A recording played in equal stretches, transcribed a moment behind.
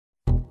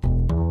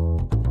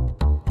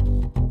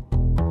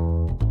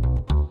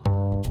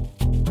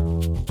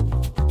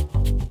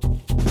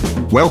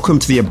Welcome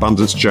to The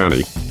Abundance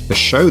Journey, the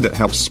show that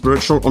helps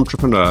spiritual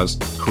entrepreneurs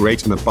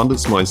create an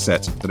abundance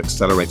mindset that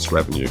accelerates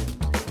revenue.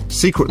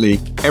 Secretly,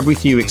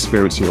 everything you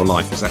experience in your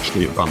life is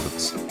actually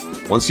abundance.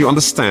 Once you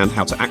understand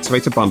how to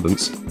activate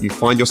abundance, you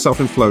find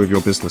yourself in flow with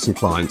your business and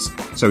clients,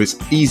 so it's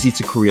easy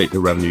to create the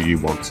revenue you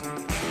want.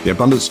 The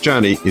Abundance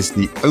Journey is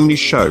the only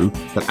show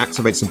that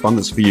activates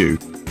abundance for you,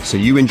 so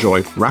you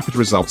enjoy rapid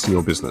results in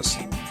your business.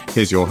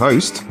 Here's your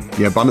host,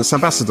 the Abundance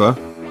Ambassador,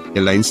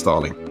 Elaine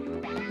Starling.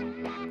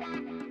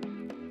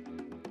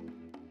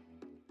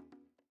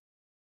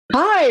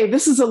 Hi,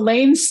 this is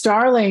Elaine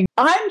Starling.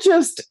 I'm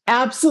just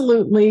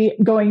absolutely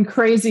going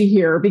crazy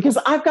here because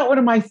I've got one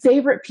of my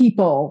favorite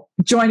people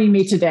joining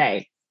me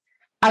today.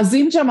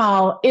 Azim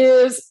Jamal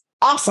is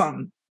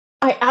awesome.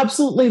 I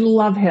absolutely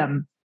love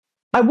him.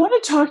 I want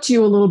to talk to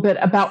you a little bit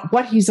about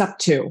what he's up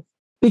to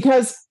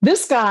because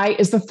this guy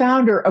is the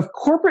founder of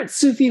Corporate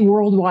Sufi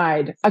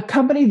Worldwide, a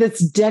company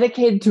that's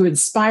dedicated to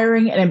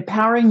inspiring and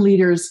empowering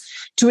leaders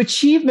to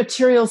achieve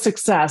material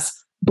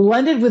success,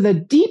 blended with a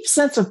deep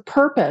sense of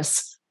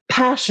purpose,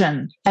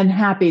 passion, and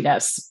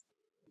happiness.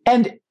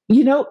 And,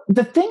 you know,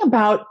 the thing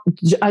about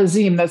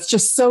Azim that's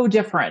just so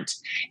different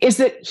is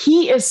that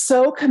he is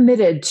so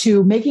committed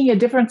to making a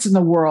difference in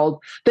the world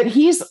that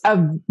he's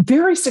a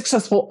very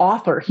successful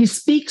author. He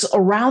speaks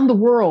around the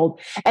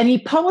world and he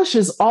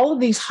publishes all of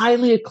these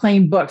highly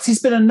acclaimed books.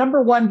 He's been a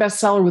 #1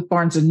 bestseller with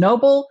Barnes &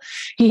 Noble.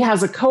 He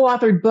has a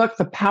co-authored book,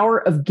 The Power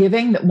of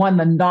Giving, that won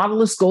the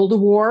Nautilus Gold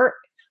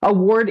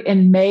Award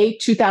in May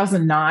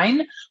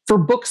 2009 for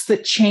books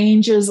that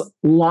changes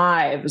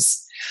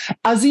lives.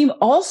 Azim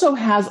also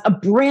has a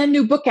brand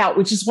new book out,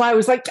 which is why I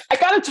was like, I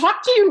got to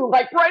talk to you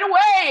like right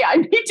away. I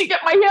need to get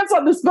my hands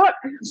on this book.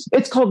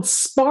 It's called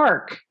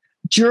Spark,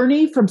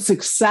 Journey from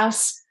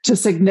Success to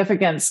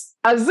Significance.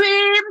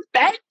 Azim,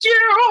 thank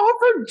you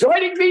for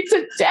joining me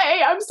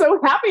today. I'm so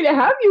happy to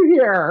have you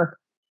here.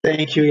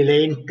 Thank you,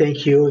 Elaine.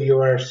 Thank you. You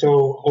are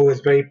so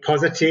always very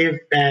positive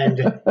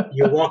and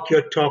you walk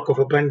your talk of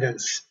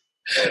abundance.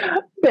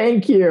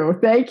 Thank you.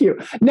 Thank you.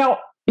 Now,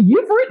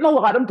 you've written a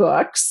lot of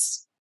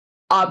books,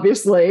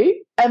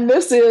 obviously, and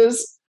this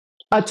is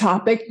a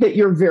topic that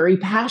you're very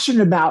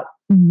passionate about.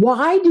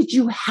 Why did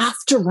you have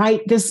to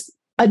write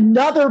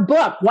another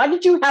book? Why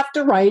did you have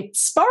to write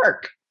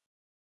Spark?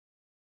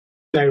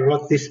 I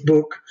wrote this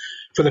book.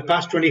 For the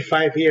past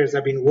 25 years,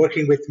 I've been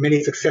working with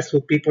many successful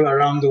people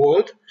around the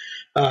world,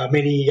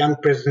 many young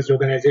presidents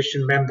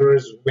organization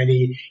members,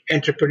 many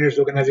entrepreneurs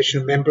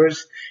organization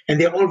members, and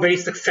they're all very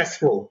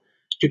successful.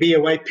 To be a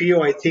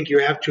YPO, I think you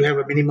have to have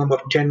a minimum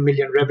of 10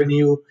 million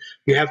revenue.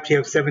 You have to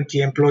have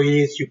 70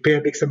 employees. You pay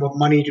a big sum of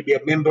money to be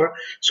a member.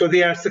 So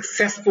they are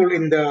successful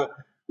in the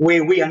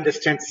way we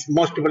understand,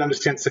 most people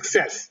understand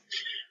success.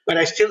 But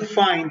I still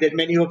find that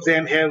many of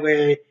them have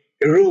a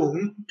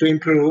room to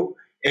improve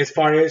as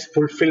far as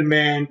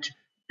fulfillment,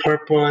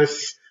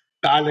 purpose,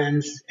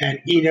 balance, and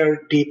inner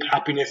deep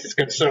happiness is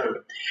concerned.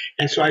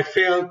 And so I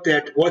felt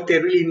that what they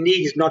really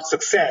need is not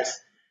success.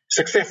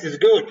 Success is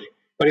good,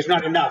 but it's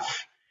not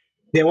enough.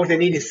 What they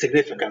need is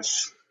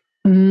significance.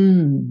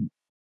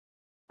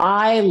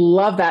 I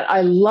love that.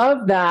 I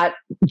love that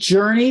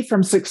journey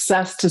from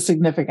success to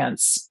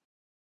significance.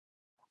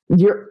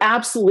 You're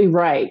absolutely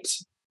right.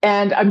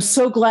 And I'm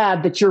so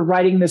glad that you're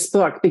writing this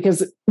book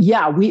because,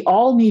 yeah, we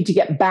all need to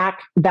get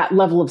back that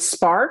level of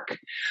spark.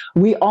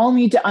 We all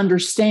need to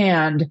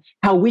understand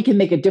how we can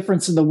make a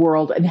difference in the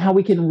world and how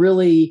we can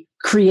really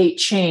create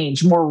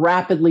change more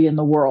rapidly in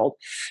the world.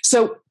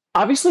 So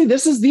obviously,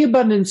 this is the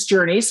abundance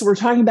journey. So we're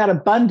talking about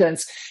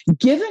abundance.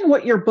 Given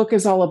what your book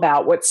is all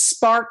about, what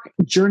Spark,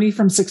 Journey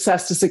from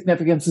Success to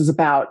Significance is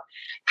about,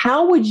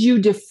 how would you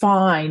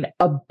define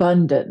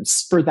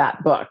abundance for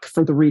that book,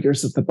 for the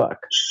readers of the book?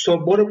 So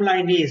bottom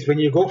line is, when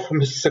you go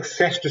from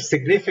success to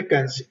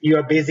significance, you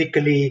are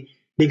basically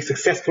being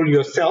successful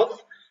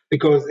yourself,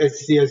 because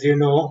as you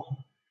know,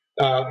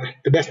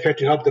 the best way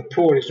to help the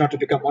poor is not to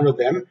become one of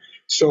them.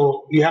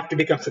 So you have to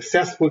become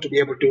successful to be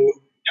able to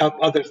help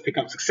others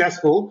become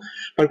successful.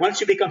 But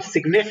once you become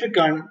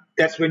significant,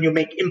 that's when you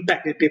make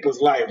impact in people's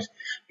lives.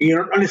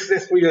 You're not only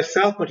successful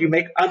yourself, but you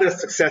make others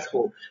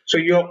successful. So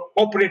you're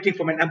operating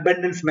from an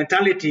abundance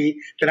mentality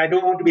that I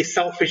don't want to be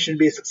selfish and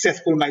be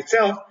successful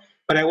myself,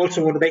 but I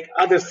also want to make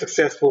others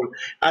successful.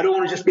 I don't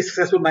want to just be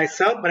successful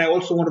myself, but I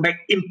also want to make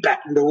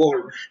impact in the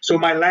world. So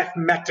my life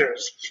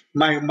matters,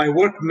 my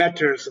work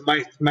matters,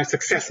 my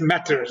success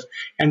matters.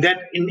 And that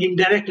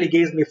indirectly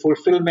gives me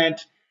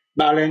fulfillment,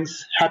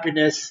 balance,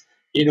 happiness,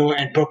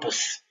 and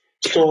purpose.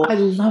 So I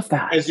love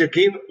that. As you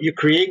give, you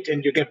create,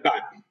 and you get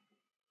back.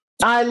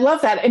 I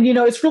love that. And,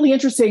 it's really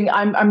interesting.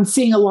 I'm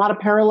seeing a lot of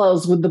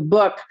parallels with the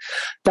book,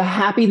 The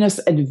Happiness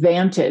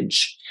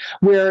Advantage,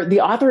 where the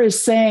author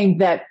is saying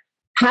that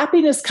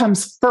happiness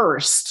comes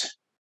first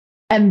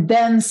and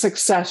then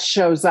success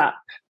shows up.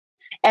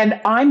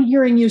 And I'm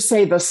hearing you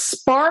say the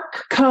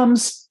spark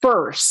comes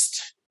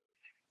first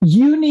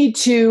You need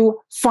to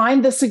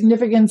find the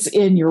significance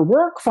in your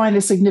work, find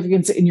the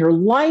significance in your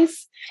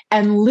life,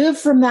 and live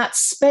from that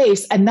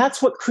space. And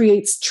that's what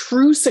creates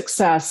true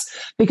success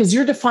because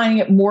you're defining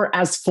it more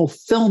as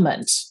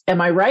fulfillment.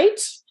 Am I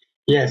right?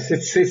 Yes,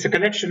 it's a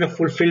connection of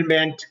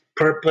fulfillment,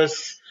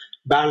 purpose,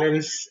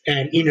 balance,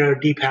 and inner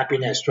deep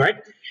happiness, right?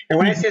 And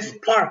when I say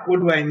spark, what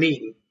do I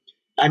mean?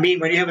 I mean,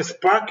 when you have a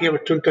spark, you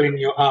have a twinkle in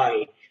your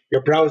eye,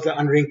 your brows are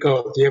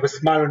unwrinkled, you have a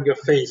smile on your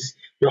face,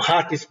 your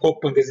heart is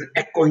open, there's an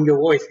echo in your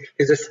voice,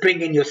 there's a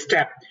spring in your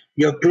step,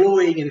 you're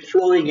glowing and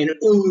flowing and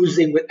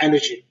oozing with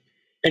energy.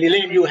 And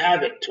Elaine, you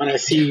have it when I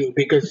see you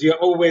because you're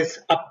always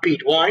upbeat.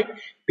 Why?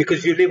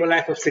 Because you live a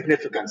life of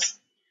significance.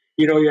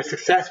 You know, you're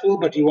successful,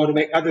 but you want to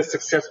make others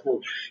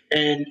successful.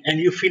 And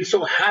you feel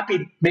so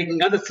happy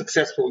making others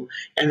successful.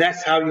 And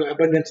that's how your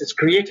abundance is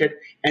created.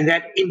 And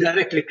that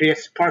indirectly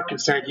creates spark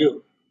inside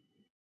you.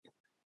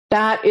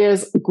 That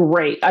is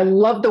great. I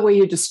love the way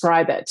you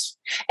describe it.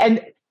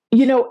 And,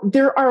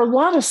 there are a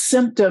lot of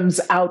symptoms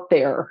out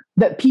there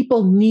that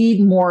people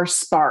need more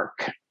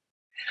spark.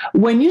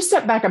 When you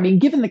step back, I mean,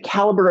 given the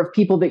caliber of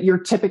people that you're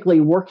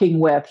typically working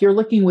with, you're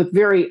looking with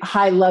very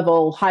high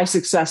level, high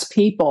success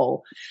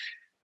people.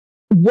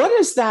 What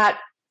is that?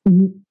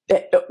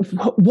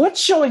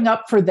 What's showing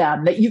up for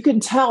them that you can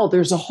tell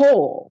there's a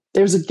hole,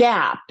 there's a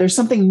gap, there's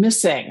something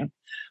missing?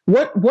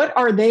 What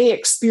are they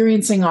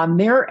experiencing on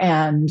their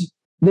end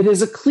that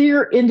is a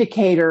clear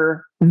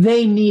indicator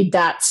they need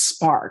that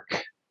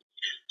spark?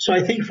 So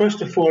I think,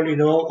 first of all,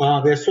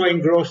 they're so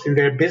engrossed in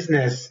their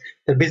business,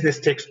 the business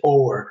takes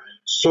over.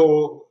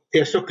 So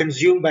they're so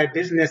consumed by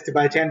business that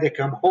by the time they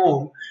come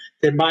home,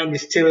 their mind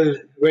is still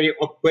very,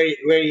 very,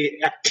 very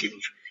active.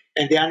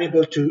 And they're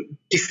unable to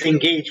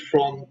disengage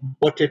from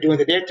what they're doing in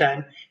the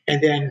daytime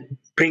and then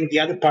bring the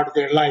other part of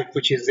their life,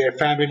 which is their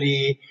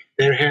family,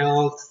 their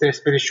health, their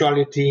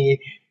spirituality,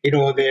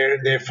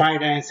 their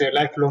finance, their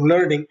lifelong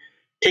learning,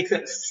 takes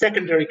a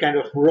secondary kind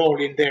of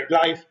role in their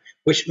life,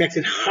 which makes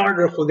it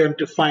harder for them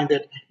to find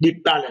that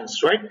deep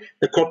balance, right?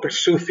 The corporate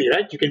Sufi,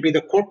 right? You can be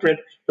the corporate,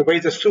 but where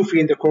is the Sufi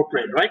in the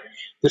corporate, right?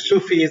 The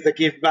Sufi is the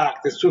give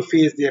back. The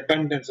Sufi is the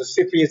abundance. The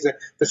Sufi is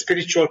the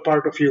spiritual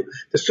part of you.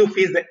 The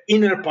Sufi is the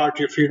inner part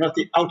of you, not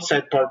the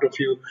outside part of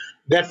you.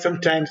 That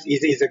sometimes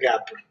is a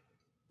gap.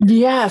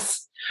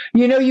 Yes.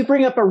 You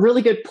bring up a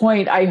really good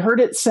point. I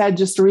heard it said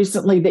just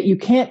recently that you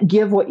can't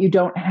give what you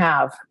don't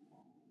have.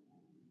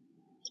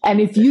 And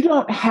if you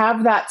don't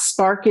have that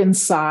spark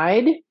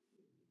inside,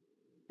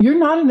 you're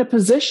not in a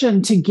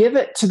position to give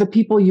it to the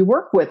people you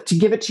work with, to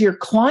give it to your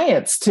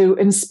clients, to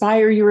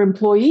inspire your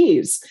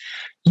employees.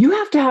 You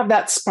have to have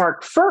that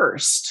spark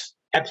first.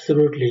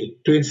 Absolutely.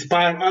 To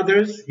inspire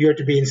others, you have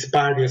to be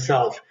inspired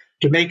yourself.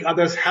 To make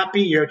others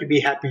happy, you have to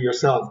be happy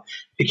yourself.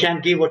 You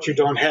can't give what you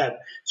don't have.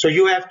 So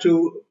you have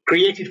to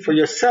create it for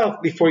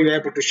yourself before you're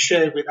able to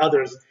share it with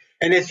others.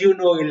 And as you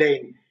know,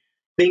 Elaine,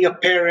 being a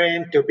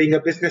parent or being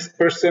a business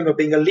person or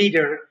being a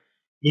leader,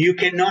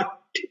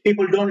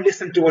 people don't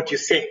listen to what you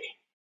say.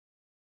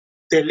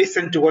 They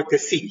listen to what they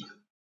see.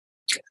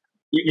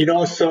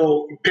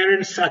 So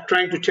parents are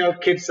trying to tell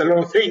kids a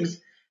lot of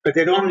things, but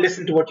they don't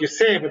listen to what you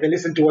say, but they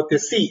listen to what they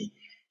see.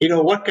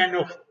 What kind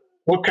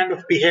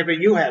of behavior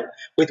you have.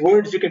 With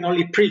words you can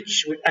only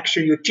preach, with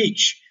action you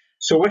teach.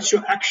 So what's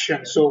your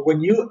action? So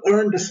when you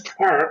earn the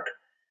spark,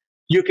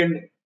 you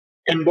can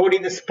embody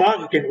the spark,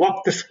 you can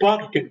walk the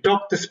spark, you can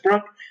talk the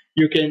spark,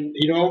 you can,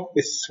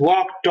 it's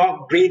walk,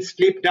 talk, breathe,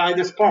 sleep, die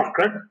the spark,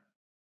 right?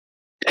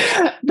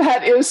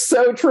 That is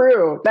so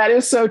true. That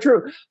is so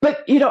true.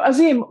 But,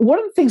 Azim, one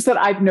of the things that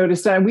I've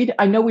noticed, and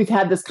I know we've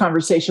had this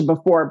conversation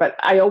before, but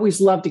I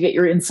always love to get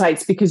your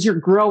insights because you're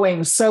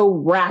growing so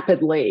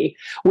rapidly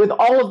with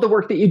all of the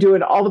work that you do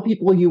and all the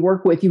people you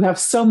work with. You have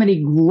so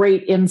many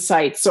great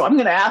insights. So I'm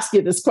going to ask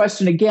you this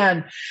question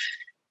again.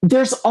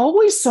 There's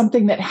always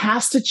something that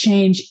has to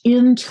change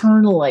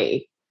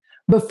internally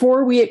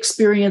before we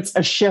experience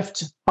a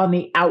shift on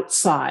the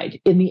outside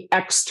in the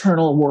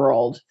external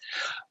world.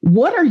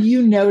 What are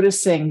you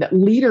noticing that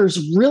leaders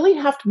really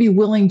have to be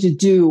willing to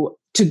do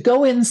to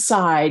go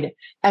inside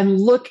and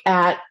look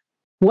at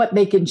what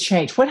they can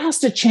change? What has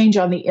to change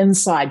on the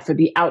inside for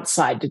the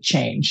outside to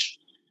change?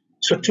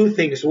 So two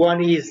things.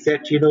 One is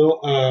that,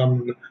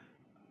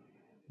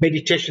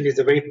 meditation is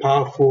a very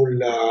powerful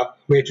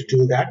way to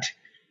do that.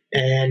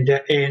 And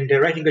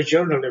writing a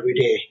journal every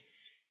day.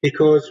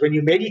 Because when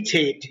you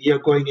meditate, you're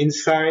going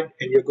inside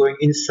and you're going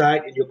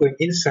inside and you're going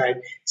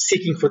inside,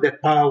 seeking for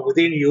that power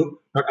within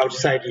you, not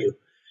outside you.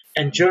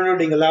 And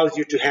journaling allows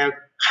you to have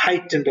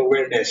heightened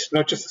awareness,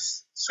 not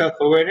just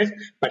self-awareness,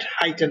 but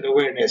heightened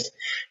awareness.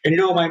 And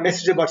my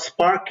message about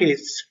spark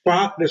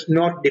does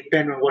not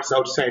depend on what's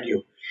outside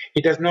you.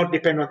 It does not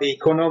depend on the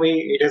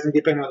economy. It doesn't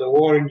depend on the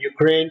war in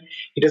Ukraine.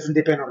 It doesn't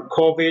depend on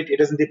COVID. It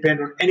doesn't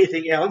depend on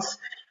anything else.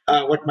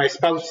 What my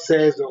spouse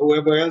says or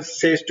whoever else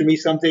says to me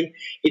something,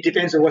 it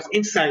depends on what's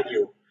inside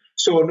you.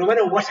 So no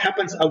matter what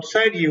happens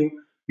outside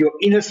you, your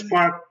inner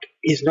spark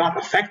is not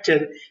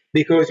affected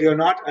because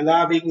you're not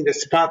allowing the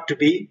spark to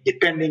be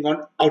depending on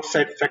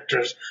outside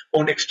factors,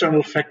 on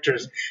external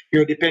factors.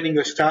 You're depending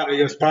your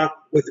spark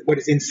with what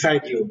is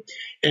inside you.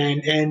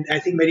 And I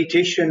think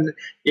meditation,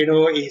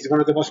 is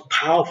one of the most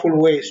powerful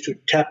ways to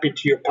tap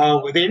into your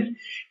power within.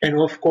 And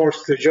of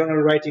course, the journal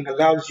writing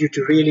allows you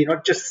to really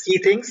not just see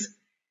things,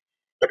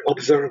 but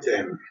observe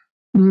them.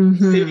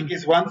 Mm-hmm. Seeing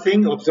is one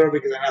thing,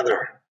 observing is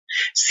another.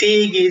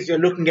 Seeing is you're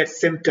looking at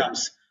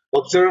symptoms.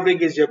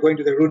 Observing is you're going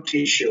to the root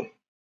issue.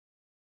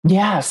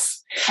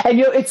 Yes. And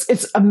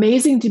it's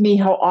amazing to me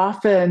how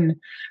often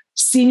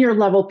senior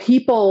level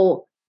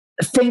people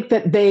think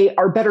that they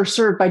are better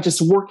served by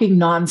just working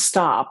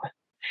nonstop,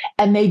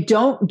 and they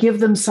don't give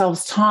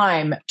themselves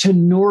time to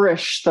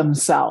nourish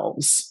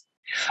themselves.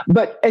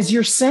 But as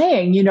you're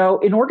saying, in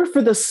order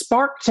for the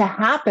spark to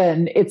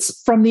happen,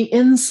 it's from the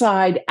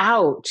inside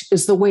out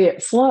is the way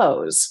it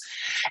flows.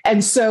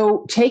 And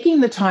so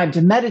taking the time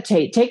to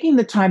meditate, taking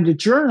the time to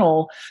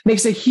journal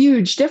makes a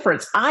huge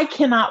difference. I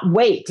cannot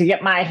wait to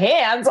get my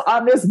hands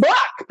on this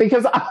book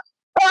because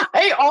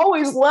I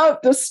always love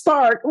to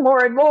spark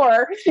more and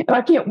more. And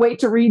I can't wait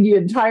to read the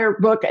entire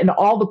book and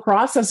all the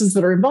processes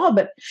that are involved.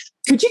 But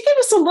could you give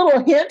us a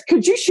little hint?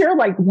 Could you share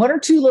like one or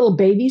two little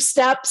baby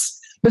steps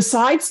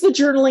besides the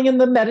journaling and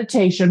the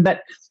meditation?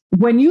 But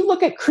when you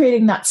look at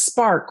creating that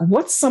spark,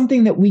 what's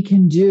something that we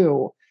can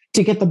do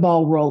to get the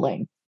ball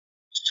rolling?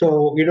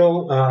 So,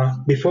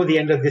 before the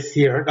end of this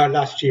year,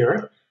 last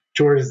year,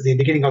 towards the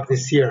beginning of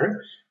this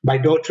year, my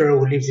daughter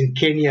who lives in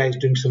Kenya is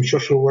doing some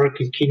social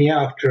work in Kenya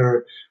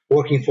after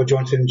working for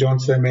Johnson &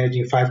 Johnson,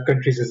 managing 5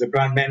 countries as a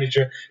brand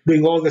manager,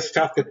 doing all the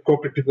stuff that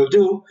corporate people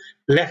do,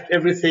 left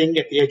everything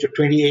at the age of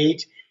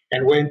 28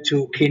 and went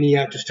to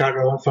Kenya to start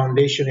her own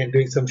foundation and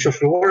doing some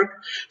social work.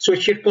 So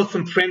she had put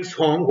some friends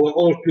home who are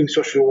all doing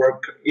social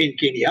work in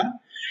Kenya.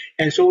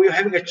 And so we were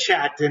having a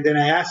chat, and then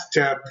I asked,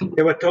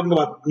 they were talking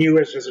about New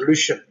Year's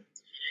resolution.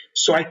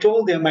 So I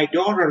told them my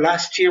daughter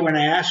last year, when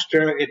I asked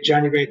her in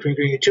January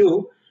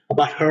 2022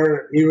 about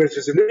her New Year's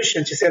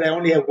resolution, she said, I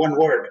only have one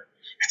word.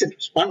 I said,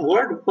 one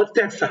word? What's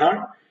that,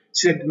 Sahar?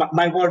 She said,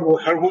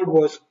 her word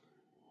was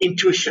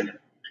intuition.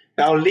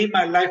 I'll live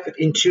my life with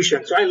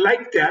intuition. So I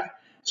like that.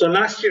 So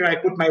last year I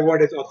put my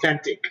word as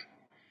authentic.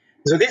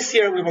 So this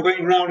year we were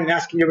going around and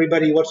asking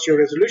everybody, what's your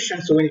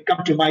resolution? So when it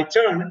comes to my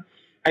turn,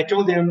 I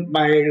told them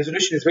my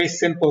resolution is very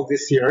simple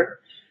this year,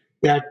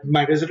 that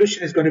my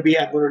resolution is going to be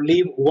I'm going to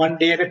live one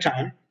day at a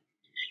time.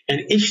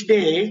 And each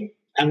day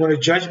I'm going to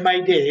judge my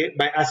day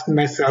by asking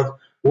myself,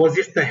 was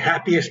this the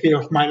happiest day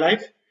of my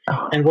life?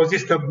 And was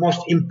this the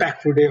most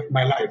impactful day of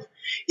my life?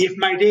 If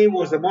my day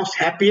was the most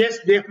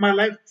happiest day of my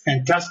life,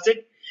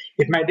 fantastic.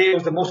 If my day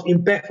was the most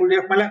impactful day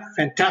of my life,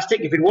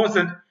 fantastic. If it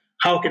wasn't,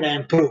 how can I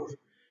improve?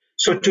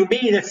 So to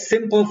me, that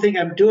simple thing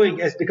I'm doing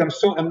has become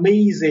so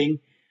amazing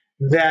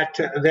that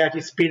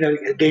it's been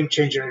a game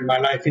changer in my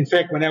life. In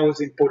fact, when I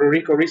was in Puerto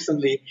Rico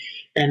recently,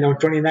 and on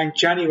 29th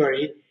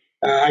January,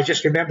 I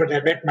just remembered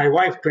I met my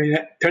wife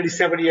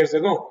 37 years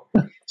ago.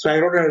 So I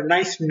wrote her a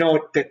nice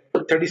note that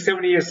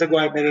 37 years ago,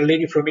 I met a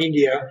lady from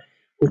India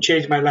who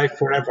changed my life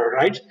forever,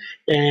 right?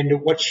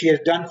 And what she has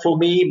done for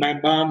me, my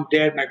mom,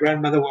 dad, my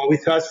grandmother were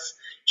with us.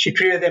 She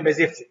treated them as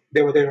if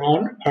they were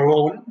her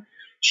own.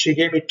 She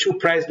gave me 2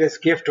 priceless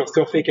gifts of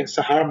Tawfiq and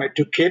Sahar, my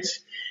 2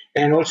 kids.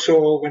 And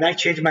also, when I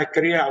changed my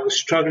career, I was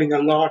struggling a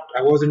lot.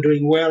 I wasn't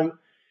doing well.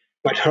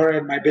 But her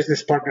and my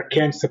business partner,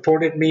 Ken,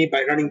 supported me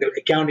by running the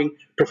accounting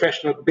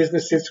professional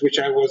businesses, which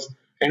I was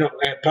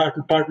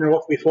a partner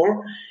of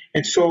before.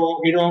 And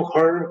so,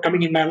 her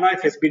coming in my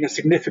life has been a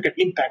significant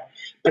impact.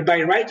 But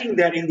by writing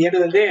that, in the end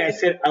of the day, I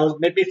said,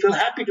 made me feel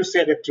happy to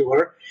say that to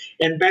her.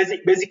 And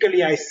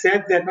basically, I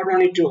said that not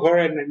only to her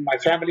and my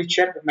family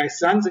chat with my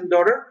sons and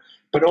daughter,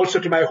 but also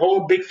to my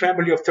whole big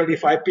family of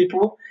 35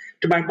 people,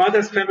 to my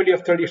mother's family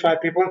of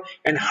 35 people,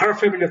 and her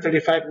family of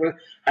 35 people.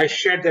 I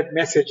shared that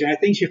message, and I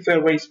think she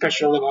felt very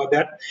special about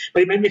that.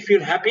 But it made me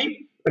feel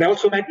happy, but I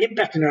also made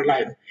impact in her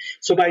life.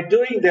 So by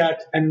doing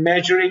that and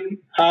measuring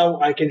how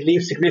I can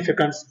leave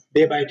significance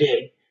day by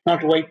day,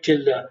 not wait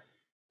till,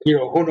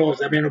 who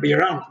knows, I may not be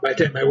around by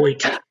the time I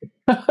wait.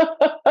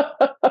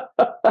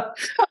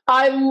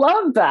 I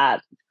love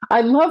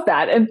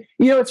that. And,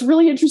 it's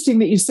really interesting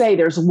that you say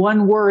there's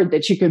one word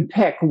that you can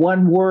pick,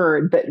 one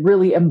word that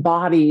really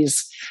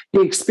embodies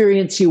the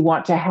experience you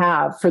want to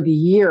have for the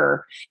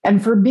year.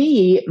 And for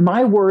me,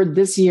 my word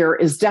this year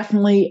is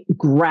definitely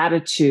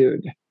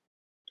gratitude.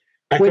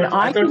 I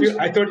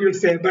thought you'd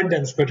say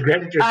abundance, but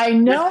gratitude. I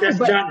know, that's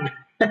done.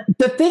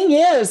 The thing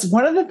is,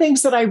 one of the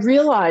things that I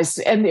realized,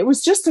 and it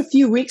was just a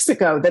few weeks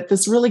ago that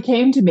this really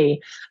came to me,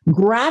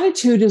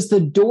 gratitude is the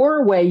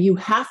doorway you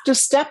have to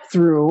step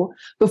through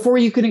before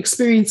you can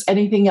experience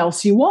anything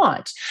else you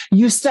want.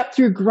 You step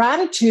through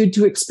gratitude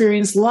to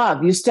experience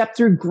love. You step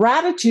through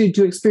gratitude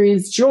to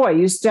experience joy.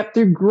 You step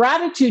through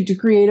gratitude to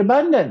create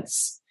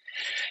abundance.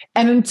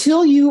 And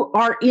until you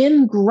are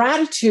in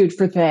gratitude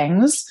for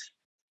things,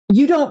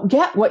 you don't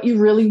get what you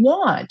really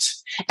want.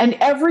 And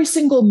every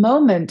single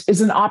moment is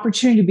an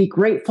opportunity to be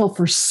grateful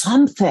for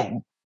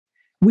something.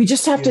 We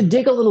just have to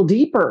dig a little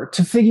deeper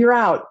to figure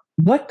out,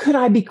 what could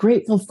I be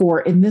grateful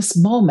for in this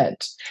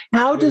moment?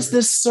 How does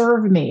this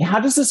serve me? How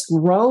does this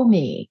grow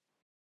me?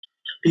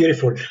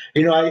 Beautiful.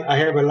 I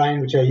have a line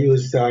which I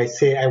use. I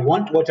say, I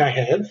want what I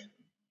have,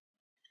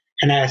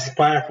 and I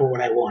aspire for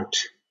what I want.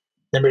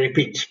 Let me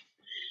repeat.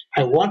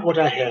 I want what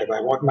I have.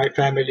 I want my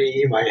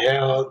family, my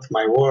health,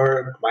 my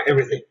work, my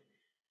everything.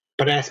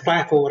 But I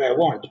aspire for what I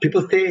want.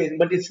 People say,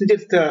 but isn't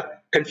it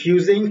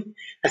confusing?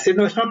 I said,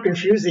 no, it's not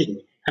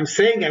confusing. I'm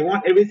saying I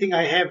want everything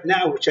I have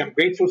now, which I'm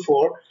grateful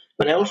for,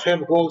 but I also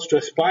have goals to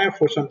aspire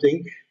for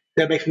something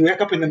that makes me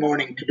wake up in the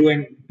morning to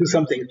do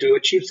something, to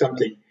achieve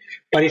something.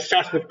 But it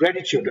starts with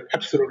gratitude,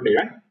 absolutely,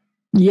 right?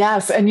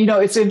 Yes. And,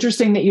 it's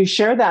interesting that you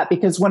share that,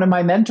 because one of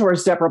my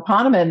mentors, Deborah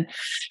Poneman,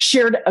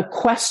 shared a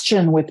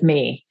question with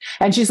me.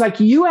 And she's like,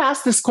 you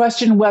ask this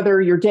question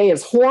whether your day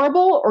is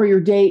horrible or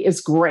your day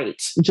is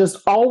great. Just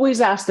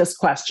always ask this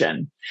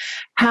question.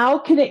 How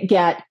can it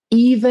get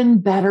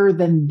even better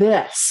than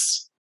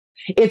this?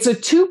 It's a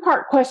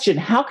two-part question.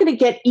 How can it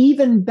get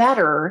even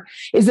better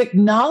is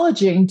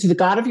acknowledging to the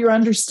God of your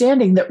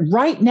understanding that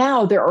right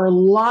now there are a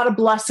lot of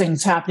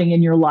blessings happening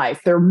in your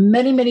life. There are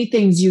many, many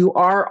things you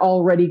are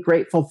already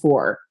grateful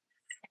for.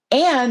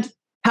 And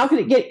how can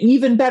it get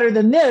even better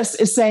than this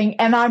is saying,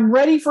 and I'm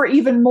ready for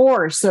even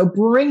more. So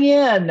bring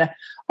in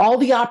all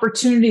the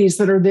opportunities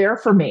that are there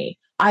for me.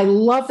 I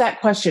love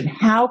that question.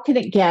 How can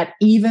it get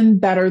even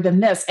better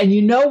than this? And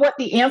you know what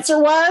the answer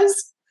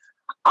was?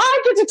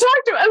 I get to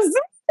talk to Azim.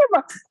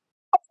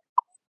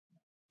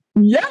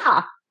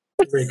 Yeah.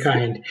 Very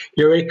kind.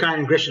 You're very kind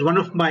and gracious. One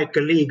of my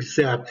colleagues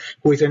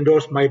who has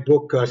endorsed my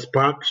book,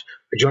 Spark,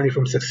 A Journey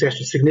from Success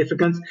to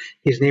Significance,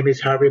 his name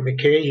is Harvey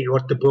McKay. He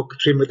wrote the book,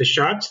 Swim with the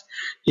Sharks.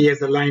 He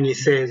has a line, he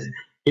says,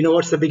 you know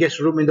what's the biggest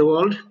room in the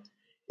world?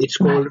 It's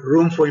called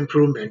room for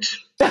improvement.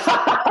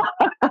 I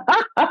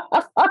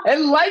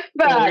like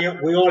that. So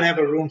we all have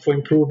a room for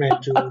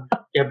improvement to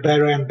get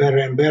better and better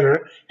and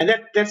better. And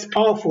that's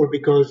powerful,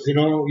 because,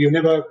 you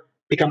never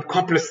become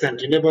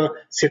complacent. You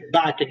never sit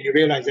back and you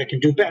realize I can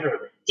do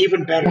better,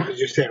 even better, as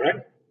you say, right?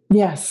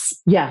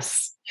 Yes,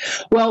 yes.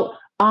 Well,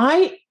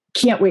 I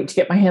can't wait to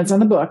get my hands on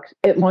the book.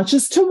 It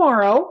launches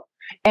tomorrow,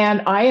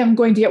 and I am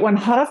going to get one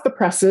hot off the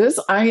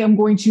presses. I am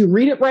going to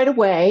read it right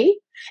away,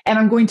 and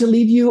I'm going to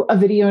leave you a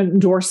video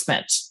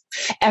endorsement.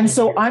 And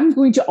so I'm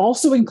going to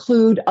also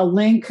include a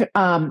link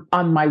on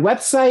my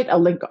website, a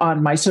link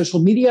on my social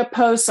media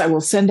posts. I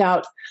will send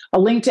out a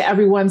link to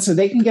everyone so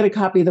they can get a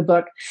copy of the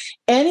book.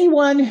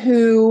 Anyone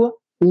who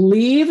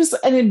leaves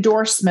an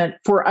endorsement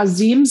for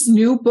Azim's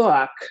new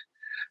book,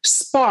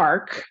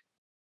 Spark,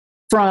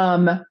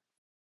 From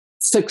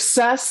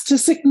Success to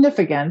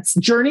Significance,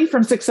 Journey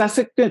from Success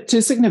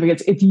to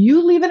Significance, if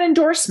you leave an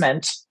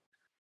endorsement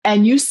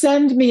and you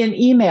send me an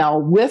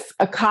email with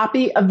a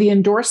copy of the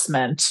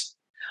endorsement,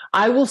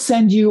 I will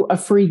send you a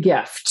free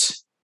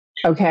gift.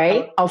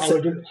 Okay? I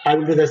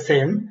will do the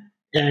same.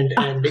 And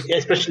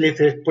especially if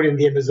they put in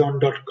the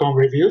Amazon.com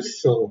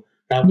reviews. So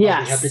I'll be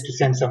happy to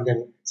send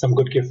some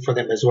good gift for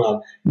them as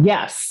well.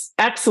 Yes.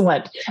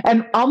 Excellent.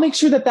 And I'll make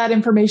sure that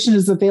information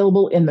is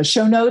available in the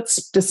show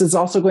notes. This is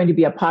also going to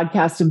be a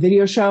podcast and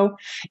video show.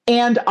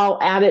 And I'll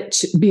add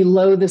it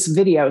below this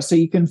video so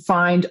you can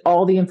find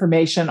all the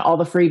information, all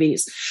the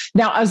freebies.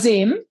 Now,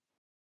 Azim,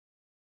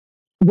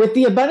 with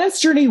the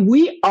Abundance Journey,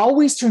 we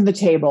always turn the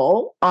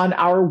table on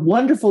our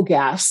wonderful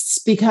guests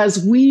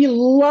because we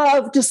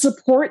love to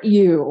support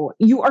you.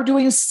 You are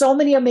doing so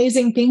many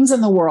amazing things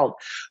in the world.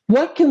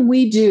 What can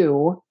we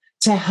do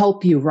to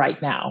help you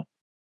right now?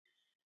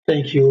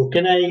 Thank you.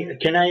 Can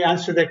I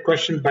answer that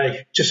question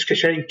by just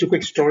sharing two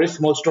quick stories,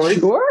 small stories?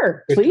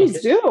 Sure,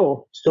 please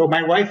do. So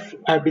my wife,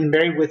 I've been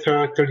married with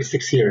her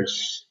 36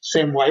 years.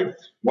 Same wife,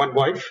 one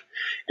wife,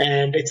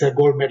 and it's a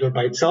gold medal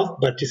by itself,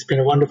 but it's been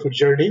a wonderful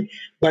journey.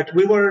 But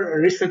we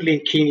were recently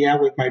in Kenya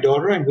with my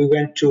daughter, and we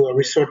went to a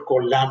resort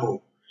called Lamu.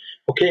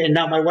 Okay, and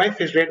now my wife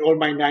has read all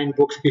my 9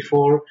 books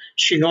before.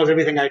 She knows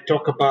everything I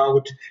talk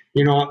about.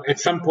 At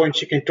some point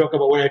she can talk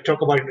about what I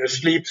talk about in her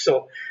sleep.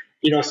 So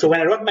when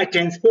I wrote my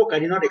 10th book, I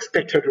did not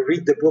expect her to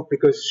read the book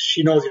because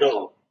she knows it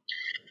all.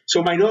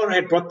 So my daughter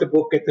had brought the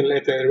book at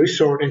the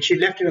resort, and she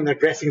left it on the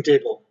dressing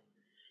table.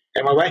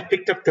 And my wife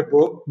picked up the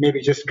book,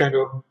 maybe just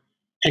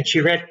and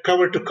she read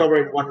cover to cover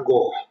in one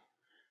go.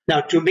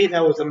 Now, to me,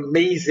 that was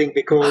amazing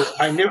because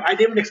I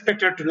didn't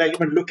expect her to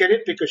even look at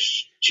it because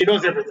she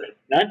knows everything,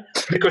 right?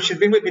 Because she's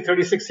been with me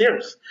 36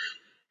 years.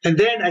 And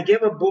then I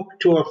gave a book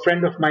to a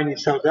friend of mine in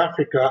South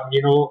Africa.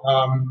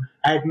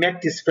 I had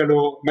met this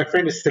fellow, my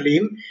friend is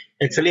Salim,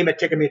 and Salim had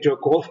taken me to a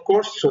golf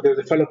course. So there was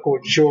a fellow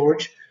called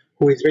George,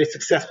 who is a very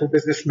successful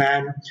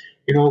businessman.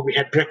 We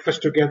had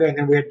breakfast together, and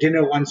then we had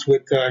dinner once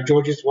with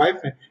George's wife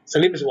and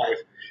Salim's wife.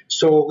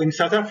 So in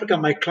South Africa,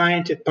 my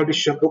client had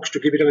published some books to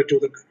give it away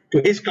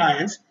to his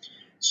clients.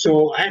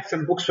 So I had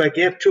some books, so I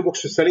gave 2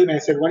 books to Salim, and I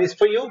said, one is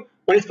for you,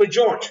 one is for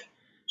George.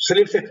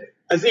 Salim said,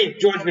 Azim,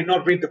 George will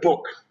not read the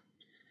book.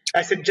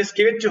 I said, just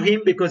give it to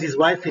him because his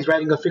wife is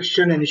writing a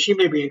fiction and she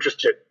may be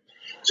interested.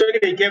 So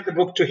anyway, I gave the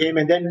book to him,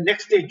 and then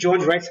next day,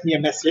 George writes me a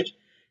message.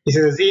 He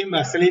says, Azim,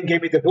 Salim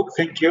gave me the book.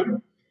 Thank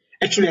you.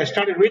 Actually, I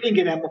started reading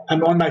it.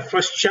 I'm on my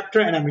first chapter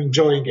and I'm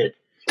enjoying it.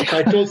 So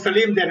I told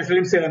Salim that, and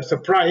Salim said, I'm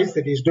surprised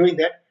that he's doing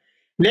that.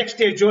 Next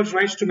day, George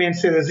writes to me and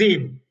says,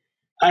 Azim,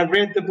 I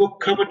read the book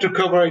cover to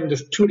cover in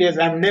just 2 days.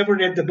 I've never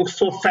read the book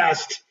so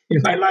fast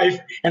in my life,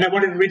 and I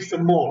wanted to read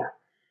some more.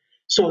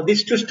 So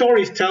these two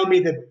stories tell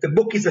me that the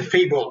book is a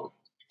fable.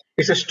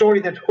 It's a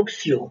story that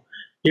hooks you.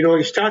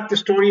 You start the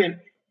story, and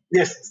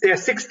there are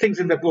 6 things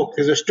in the book.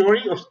 There's a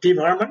story of Steve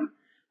Herman,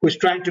 who's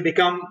trying to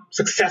become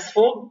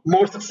successful,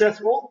 more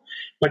successful,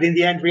 but in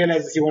the end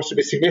realizes he wants to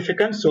be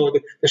significant. So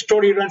the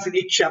story runs in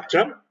each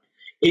chapter.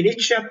 In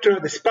each chapter,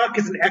 the SPARK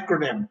is an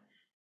acronym.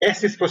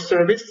 S is for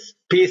service,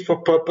 P is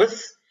for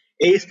purpose,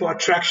 A is for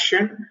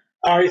attraction,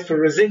 R is for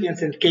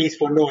resilience, and K is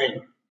for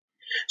knowing.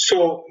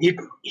 So he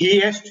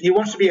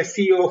wants to be a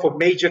CEO of a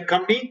major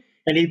company,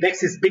 and he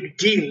makes this big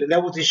deal, and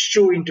that was his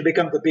shoe-in to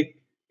become the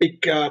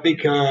big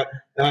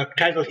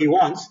title he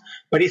wants.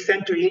 But he's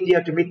sent to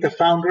India to meet the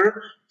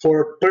founder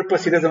for a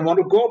purpose he doesn't want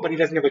to go, but he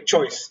doesn't have a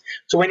choice.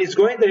 So when he's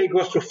going there, he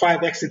goes through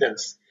 5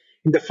 accidents.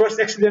 In the first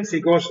accident,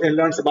 he goes and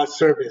learns about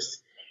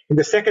service. In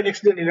the second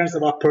accident, he learns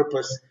about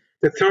purpose.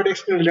 The third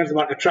accident, he learns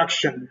about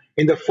attraction.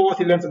 In the fourth,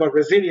 he learns about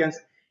resilience.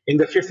 In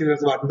the fifth, he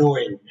learns about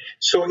knowing.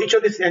 So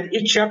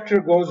each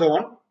chapter goes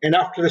on, and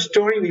after the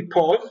story, we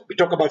pause. We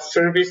talk about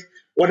service.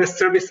 What does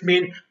service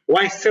mean?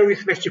 Why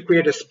service makes you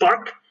create a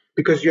spark?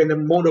 Because you're in the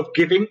mode of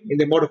giving, in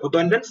the mode of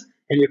abundance,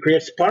 and you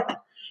create spark.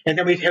 And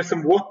then we have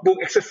some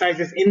workbook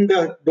exercises in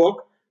the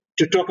book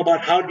to talk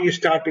about how do you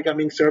start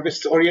becoming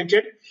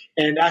service-oriented,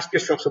 and ask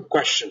yourself some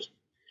questions.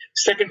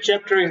 Second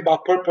chapter is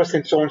about purpose,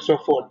 and so on and so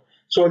forth.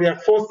 So there are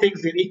 4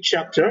 things in each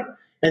chapter.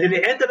 And at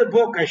the end of the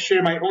book, I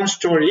share my own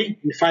story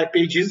in 5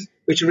 pages,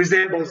 which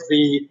resembles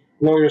the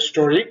lawyer's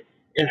story,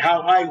 and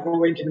how I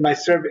go into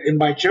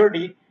my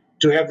journey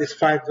to have these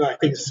 5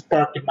 things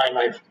sparked in my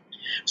life.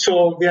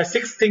 So there are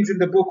 6 things in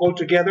the book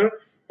altogether.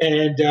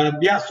 And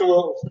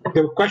so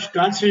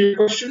to answer your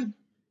question,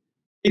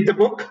 read the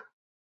book.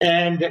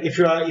 And if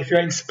you're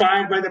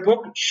inspired by the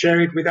book,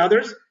 share it with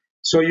others.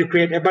 So you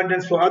create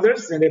abundance for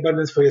others and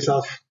abundance for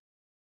yourself.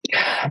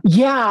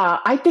 Yeah,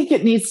 I think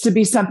it needs to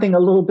be something a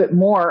little bit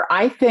more.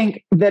 I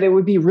think that it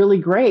would be really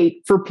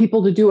great for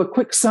people to do a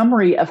quick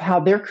summary of how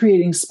they're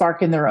creating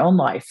spark in their own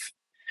life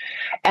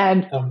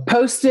and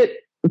post it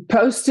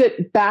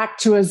back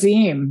to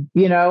Azim.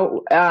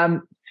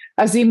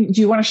 Azim, do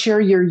you want to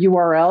share your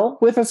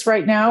URL with us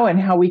right now and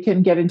how we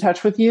can get in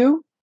touch with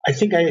you? I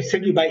think I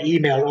sent you by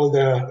email all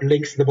the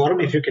links at the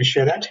bottom, if you can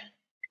share that.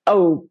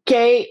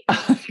 Okay,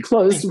 I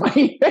closed my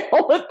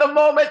email at the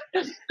moment,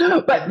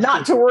 but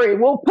not to worry.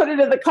 We'll put it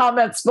in the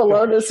comments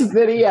below this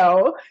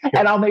video,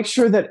 and I'll make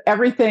sure that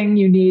everything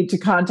you need to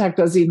contact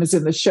Azim is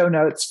in the show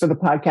notes for the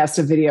podcast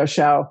and video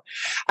show.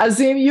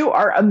 Azim, you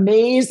are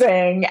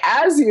amazing.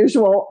 As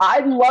usual, I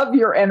love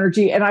your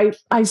energy, and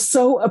I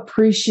so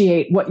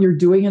appreciate what you're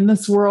doing in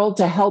this world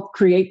to help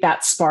create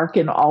that spark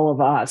in all of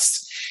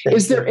us.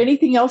 Is there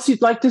anything else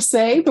you'd like to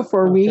say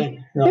before we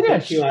finish?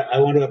 Thank you. I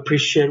want to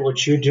appreciate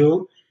what you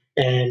do.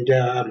 And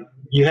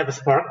you have a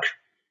spark,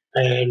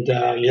 and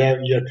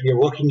you're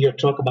working your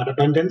talk about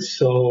abundance.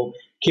 So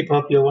keep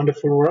up your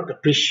wonderful work.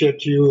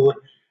 Appreciate you,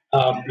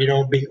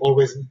 being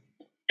always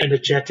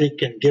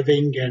energetic and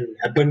giving and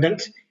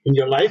abundant in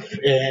your life.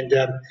 And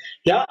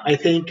I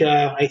think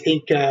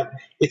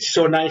it's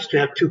so nice to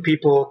have 2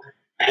 people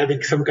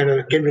having some kind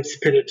of kindred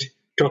spirit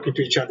talking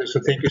to each other. So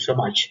thank you so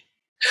much.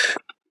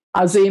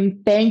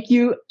 Azim, thank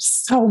you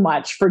so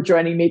much for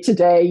joining me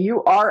today.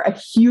 You are a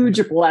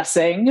huge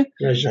blessing.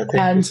 Pleasure.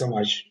 Thank you so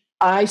much.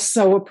 I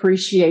so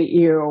appreciate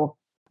you.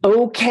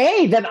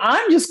 Okay, then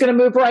I'm just going to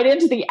move right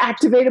into the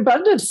Activate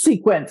Abundance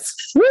sequence.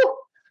 Woo!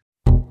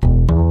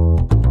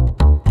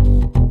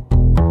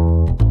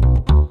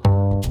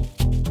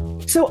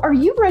 So are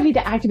you ready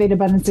to activate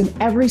abundance in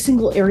every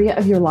single area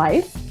of your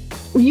life?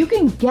 You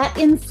can get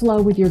in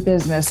flow with your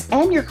business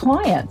and your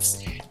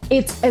clients.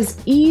 It's as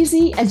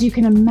easy as you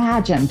can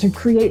imagine to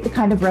create the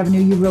kind of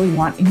revenue you really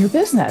want in your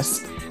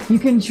business. You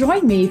can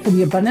join me for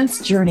the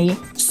Abundance Journey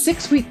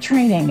 6-week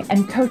training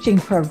and coaching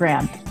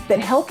program that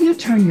help you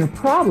turn your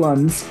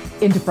problems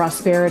into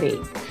prosperity.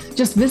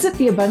 Just visit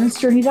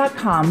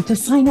theabundancejourney.com to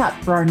sign up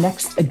for our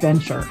next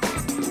adventure.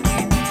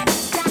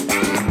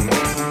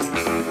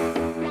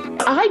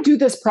 I do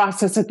this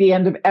process at the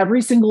end of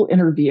every single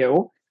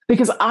interview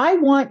because I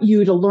want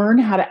you to learn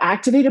how to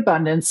activate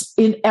abundance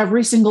in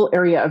every single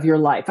area of your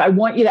life. I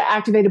want you to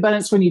activate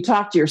abundance when you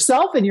talk to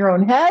yourself in your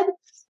own head,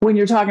 when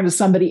you're talking to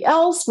somebody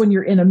else, when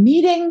you're in a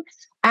meeting.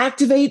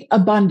 Activate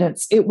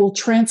abundance. It will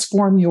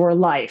transform your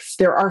life.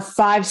 There are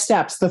 5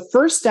 steps. The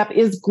first step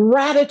is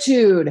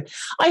gratitude.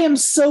 I am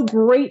so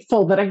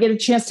grateful that I get a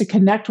chance to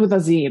connect with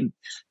Azim.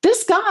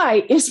 This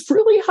guy is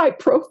really high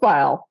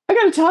profile. I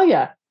got to tell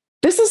you,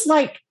 this is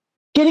like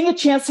getting a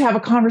chance to have a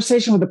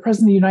conversation with the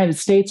President of the United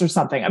States or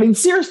something. I mean,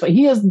 seriously,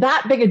 he is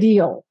that big a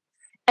deal.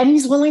 And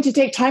he's willing to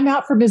take time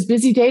out from his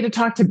busy day to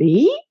talk to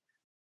me?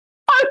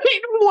 I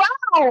mean,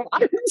 wow,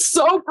 I'm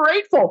so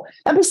grateful.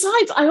 And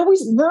besides, I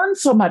always learn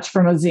so much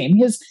from Azim.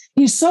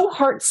 He's so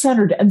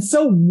heart-centered and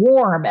so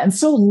warm and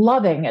so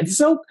loving and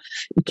so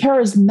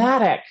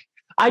charismatic.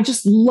 I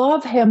just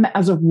love him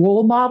as a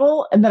role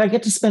model, and that I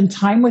get to spend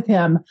time with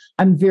him.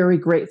 I'm very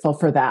grateful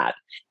for that.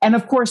 And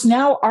of course,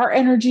 now our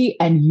energy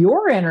and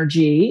your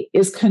energy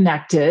is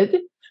connected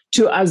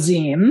to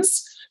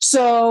Azim's.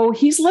 So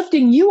he's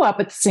lifting you up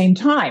at the same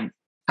time.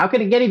 How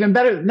can it get even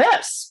better than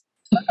this?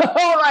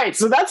 All right.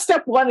 So that's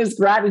step one, is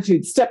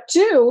gratitude. Step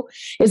two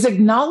is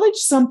acknowledge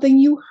something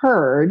you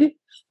heard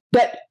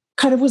that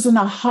kind of was an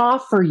aha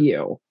for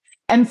you.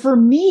 And for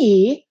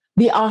me,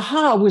 the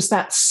aha was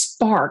that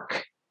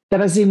spark that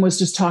Azim was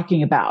just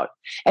talking about.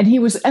 And he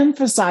was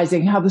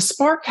emphasizing how the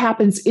spark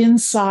happens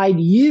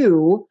inside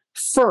you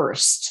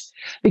first,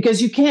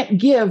 because you can't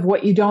give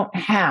what you don't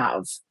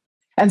have.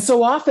 And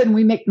so often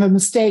we make the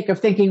mistake of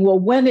thinking, well,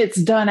 when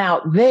it's done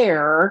out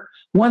there,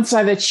 once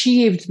I've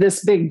achieved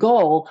this big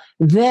goal,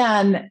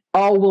 then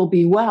all will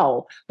be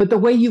well. But the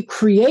way you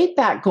create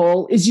that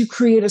goal is you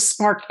create a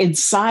spark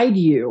inside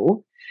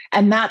you.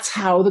 And that's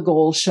how the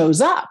goal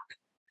shows up,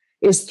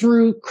 is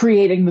through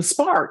creating the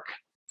spark.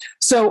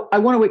 So I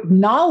want to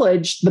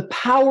acknowledge the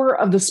power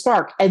of the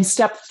spark. And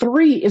step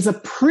three is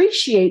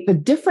appreciate the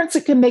difference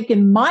it can make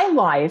in my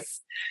life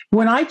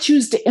when I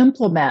choose to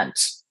implement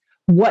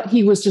what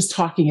he was just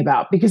talking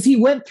about, because he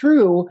went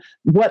through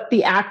what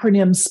the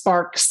acronym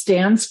SPARK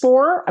stands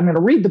for. I'm going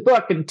to read the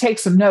book and take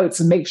some notes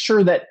and make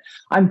sure that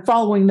I'm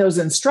following those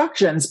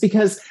instructions,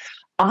 because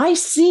I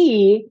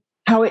see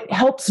how it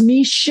helps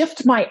me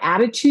shift my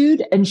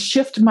attitude and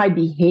shift my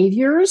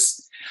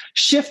behaviors,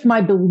 shift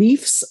my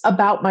beliefs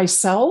about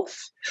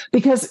myself,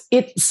 because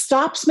it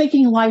stops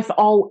making life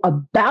all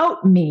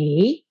about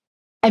me.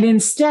 And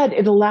instead,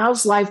 it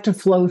allows life to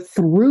flow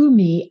through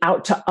me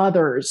out to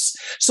others.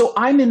 So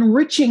I'm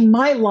enriching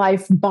my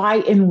life by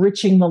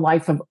enriching the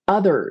life of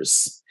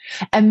others.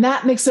 And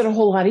that makes it a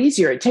whole lot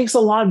easier. It takes a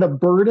lot of the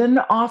burden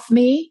off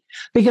me,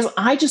 because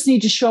I just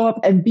need to show up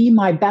and be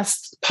my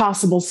best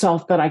possible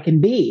self that I can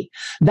be.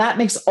 That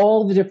makes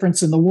all the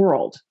difference in the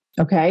world.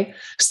 Okay.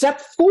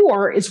 Step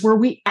four is where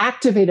we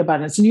activate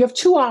abundance. And you have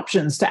two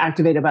options to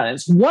activate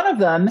abundance. One of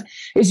them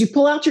is you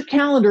pull out your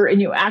calendar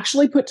and you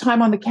actually put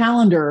time on the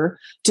calendar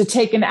to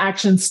take an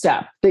action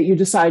step that you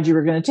decide you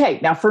were going to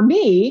take. Now, for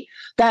me,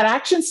 that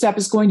action step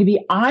is going to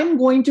be, I'm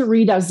going to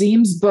read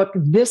Azim's book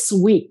this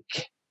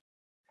week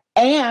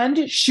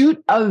and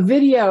shoot a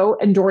video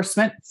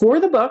endorsement for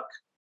the book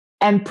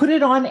and put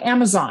it on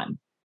Amazon.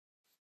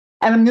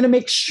 And I'm going to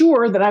make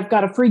sure that I've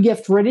got a free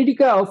gift ready to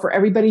go for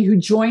everybody who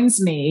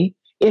joins me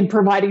in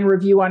providing a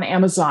review on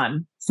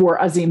Amazon for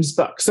Azim's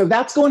book. So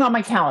that's going on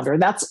my calendar.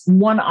 That's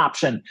one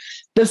option.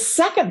 The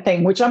second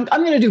thing, which I'm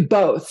going to do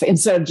both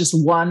instead of just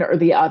one or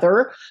the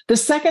other. The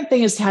second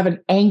thing is to have an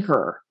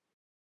anchor.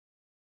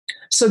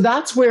 So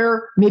that's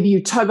where maybe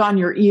you tug on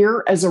your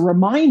ear as a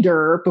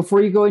reminder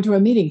before you go into a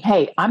meeting.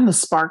 Hey, I'm the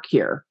spark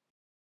here.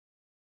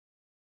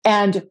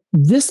 And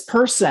this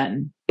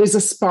person is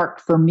a spark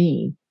for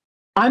me.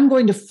 I'm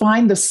going to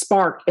find the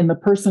spark in the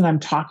person I'm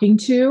talking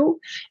to,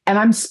 and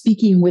I'm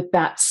speaking with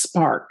that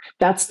spark.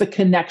 That's the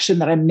connection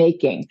that I'm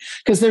making,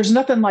 because there's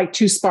nothing like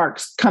two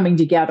sparks coming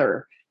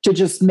together to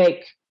just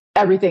make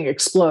everything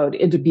explode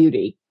into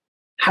beauty.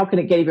 How can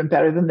it get even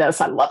better than this?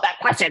 I love that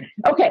question.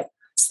 Okay.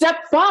 Step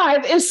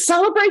 5 is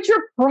celebrate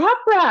your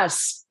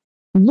progress.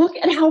 Look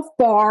at how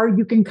far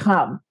you can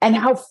come and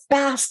how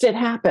fast it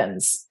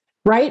happens.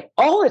 Right?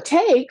 All it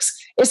takes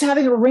is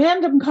having a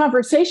random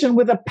conversation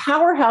with a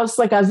powerhouse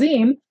like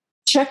Azim,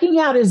 checking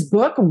out his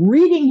book,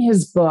 reading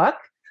his book,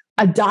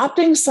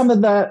 adopting some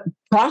of the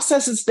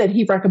processes that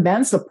he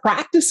recommends, the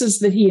practices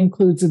that he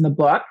includes in the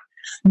book,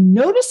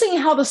 noticing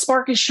how the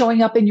spark is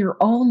showing up in your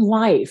own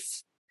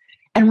life,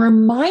 and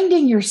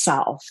reminding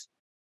yourself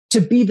to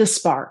be the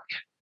spark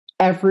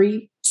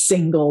every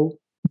single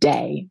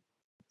day.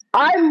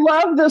 I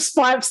love this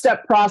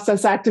 5-step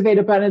process, Activate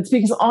Abundance,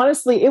 because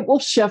honestly, it will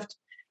shift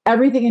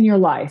everything in your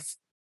life,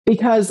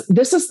 because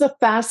this is the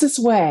fastest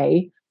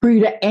way for you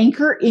to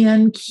anchor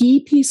in key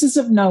pieces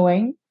of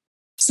knowing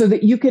so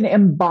that you can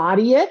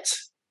embody it.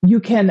 You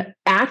can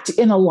act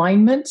in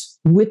alignment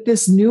with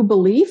this new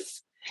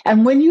belief.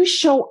 And when you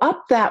show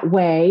up that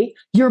way,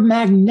 you're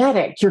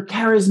magnetic, you're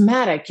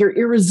charismatic, you're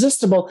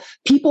irresistible.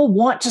 People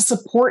want to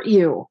support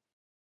you.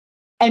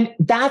 And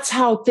that's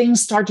how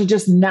things start to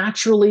just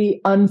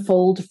naturally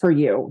unfold for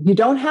you. You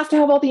don't have to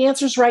have all the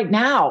answers right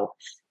now.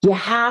 You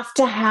have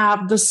to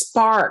have the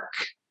spark.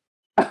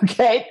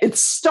 Okay? It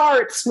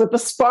starts with the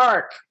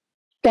spark.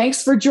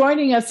 Thanks for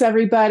joining us,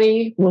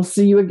 everybody. We'll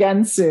see you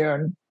again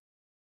soon.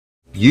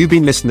 You've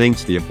been listening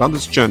to the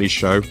Abundance Journey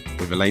Show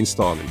with Elaine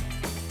Starling.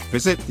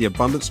 Visit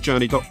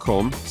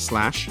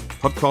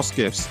theabundancejourney.com/podcast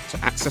gifts to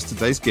access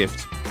today's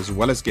gift, as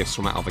well as gifts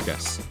from our other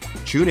guests.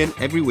 Tune in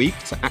every week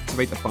to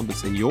activate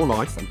abundance in your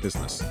life and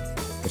business.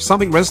 If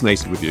something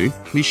resonated with you,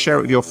 please share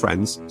it with your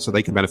friends so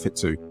they can benefit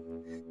too.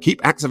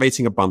 Keep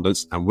activating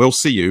abundance, and we'll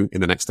see you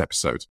in the next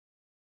episode.